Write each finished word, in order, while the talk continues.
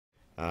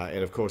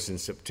And of course, in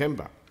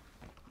September,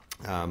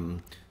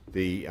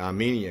 the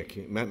Armenian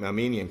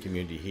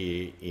community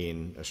here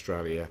in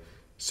Australia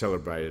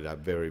celebrated a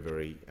very,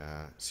 very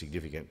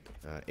significant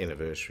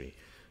anniversary.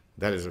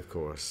 That is, of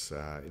course,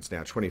 it's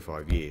now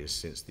 25 years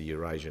since the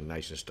Eurasian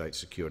nation-state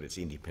secured its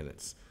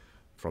independence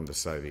from the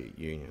Soviet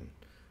Union.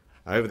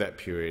 Over that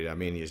period,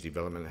 Armenia's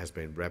development has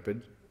been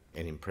rapid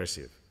and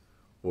impressive.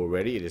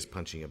 Already it is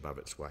punching above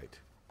its weight.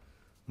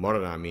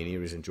 Modern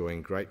Armenia is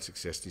enjoying great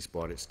success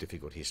despite its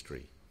difficult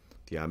history.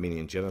 The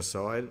Armenian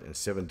Genocide and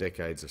 7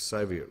 decades of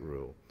Soviet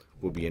rule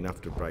will be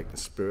enough to break the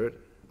spirit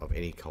of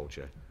any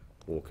culture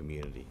or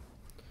community.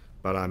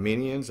 But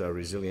Armenians are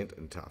resilient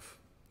and tough.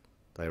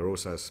 They are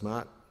also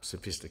smart,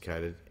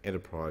 sophisticated,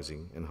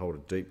 enterprising, and hold a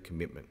deep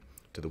commitment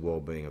to the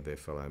well-being of their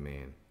fellow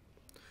man.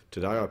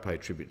 Today I pay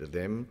tribute to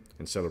them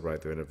and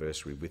celebrate their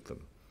anniversary with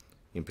them.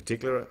 In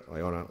particular,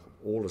 I honour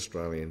all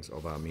Australians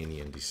of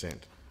Armenian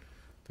descent.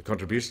 The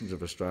contributions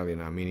of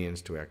Australian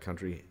Armenians to our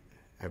country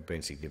have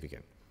been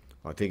significant.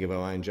 I think of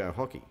Owen Joe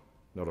Hockey,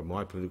 not of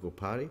my political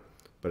party,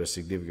 but a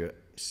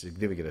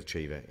significant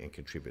achiever and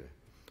contributor.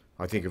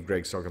 I think of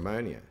Greg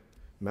Sogomonian,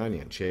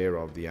 Chair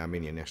of the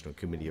Armenian National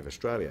Committee of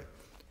Australia,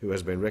 who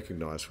has been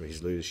recognised for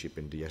his leadership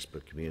in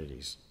diaspora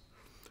communities.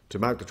 To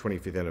mark the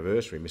 25th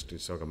anniversary, Mr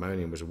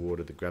Sogomonian was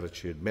awarded the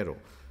Gratitude Medal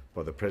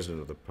by the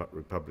President of the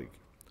Republic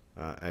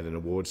at an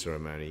award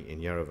ceremony in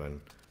Yerevan,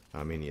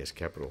 Armenia's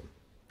capital.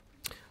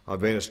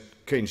 I've been a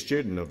keen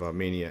student of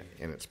Armenia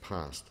and its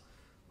past.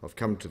 I've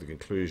come to the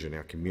conclusion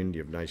our community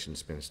of nations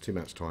spends too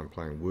much time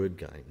playing word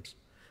games,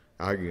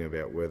 arguing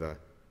about whether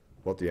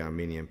what the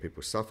Armenian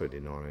people suffered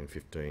in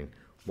 1915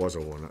 was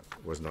or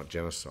was not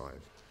genocide.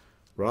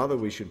 Rather,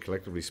 we should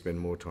collectively spend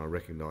more time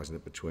recognising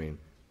that between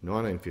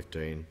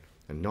 1915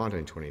 and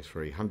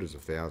 1923, hundreds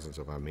of thousands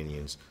of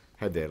Armenians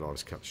had their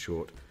lives cut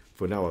short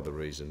for no other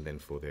reason than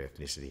for their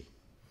ethnicity.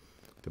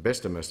 The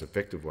best and most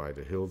effective way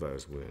to heal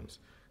those wounds,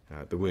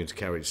 the wounds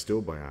carried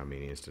still by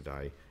Armenians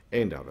today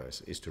and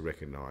others, is to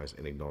recognise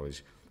and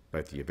acknowledge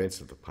both the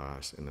events of the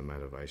past and the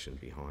motivation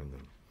behind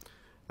them.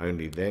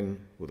 Only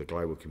then will the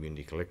global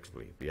community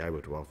collectively be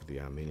able to offer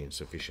the Armenians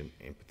sufficient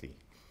empathy,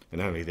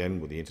 and only then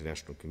will the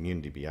international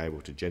community be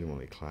able to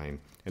genuinely claim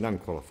an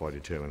unqualified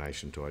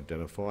determination to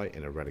identify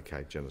and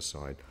eradicate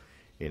genocide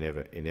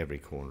in every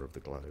corner of the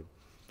globe.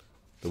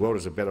 The world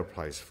is a better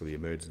place for the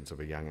emergence of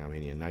a young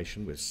Armenian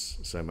nation with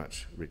so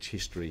much rich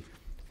history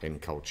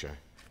and culture.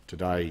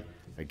 Today,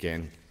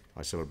 again,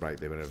 I celebrate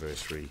their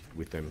anniversary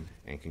with them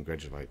and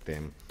congratulate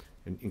them,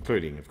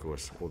 including, of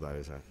course, all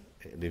those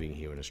living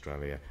here in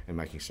Australia and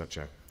making such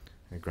a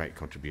great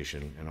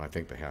contribution, and I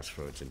thank the House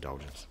for its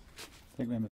indulgence.